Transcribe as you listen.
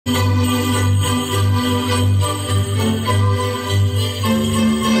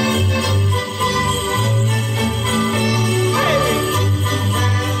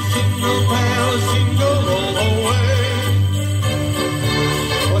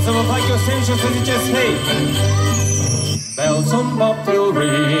Să ziceți, hey! Bells on bobtail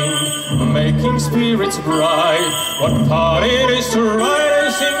ring, making spirits bright. What fun it is to ride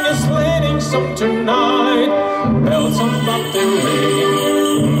and sing a sleighing song tonight. Bells on bobtail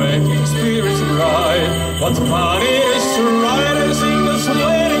ring, making spirits bright. What fun it is to ride and sing a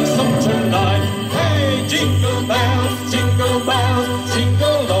sleighing song tonight. Hey, jingle bells, jingle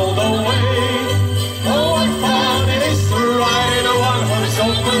all the way. Oh, what fun it is to ride in a one-horse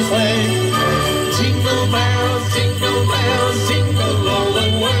open sleigh. Jingle bells, jingle all the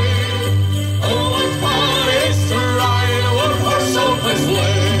way. Oh, what fun it is to ride in a one-horse open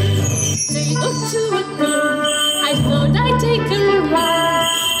sleigh. Day or two ago, I thought I'd take a ride,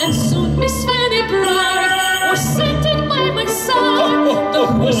 and soon Miss Fanny Bright was sitting by my side. The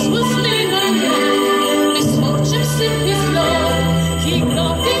horse was lean and blind, misfortune in his love. He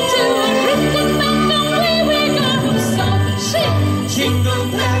got into a broken bank, away we got him south. Jingle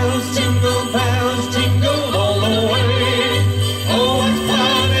bells, jingle all the way. Oh, what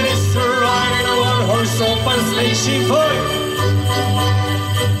fun it is to ride in a one-horse open sleigh. She boy.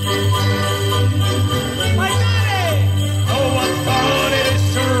 I got it. Oh, what fun it is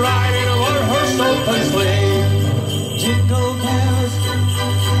to ride in a one-horse open sleigh. Jingle bells.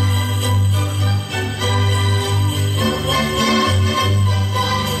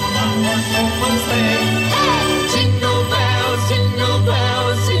 One-horse open sleigh.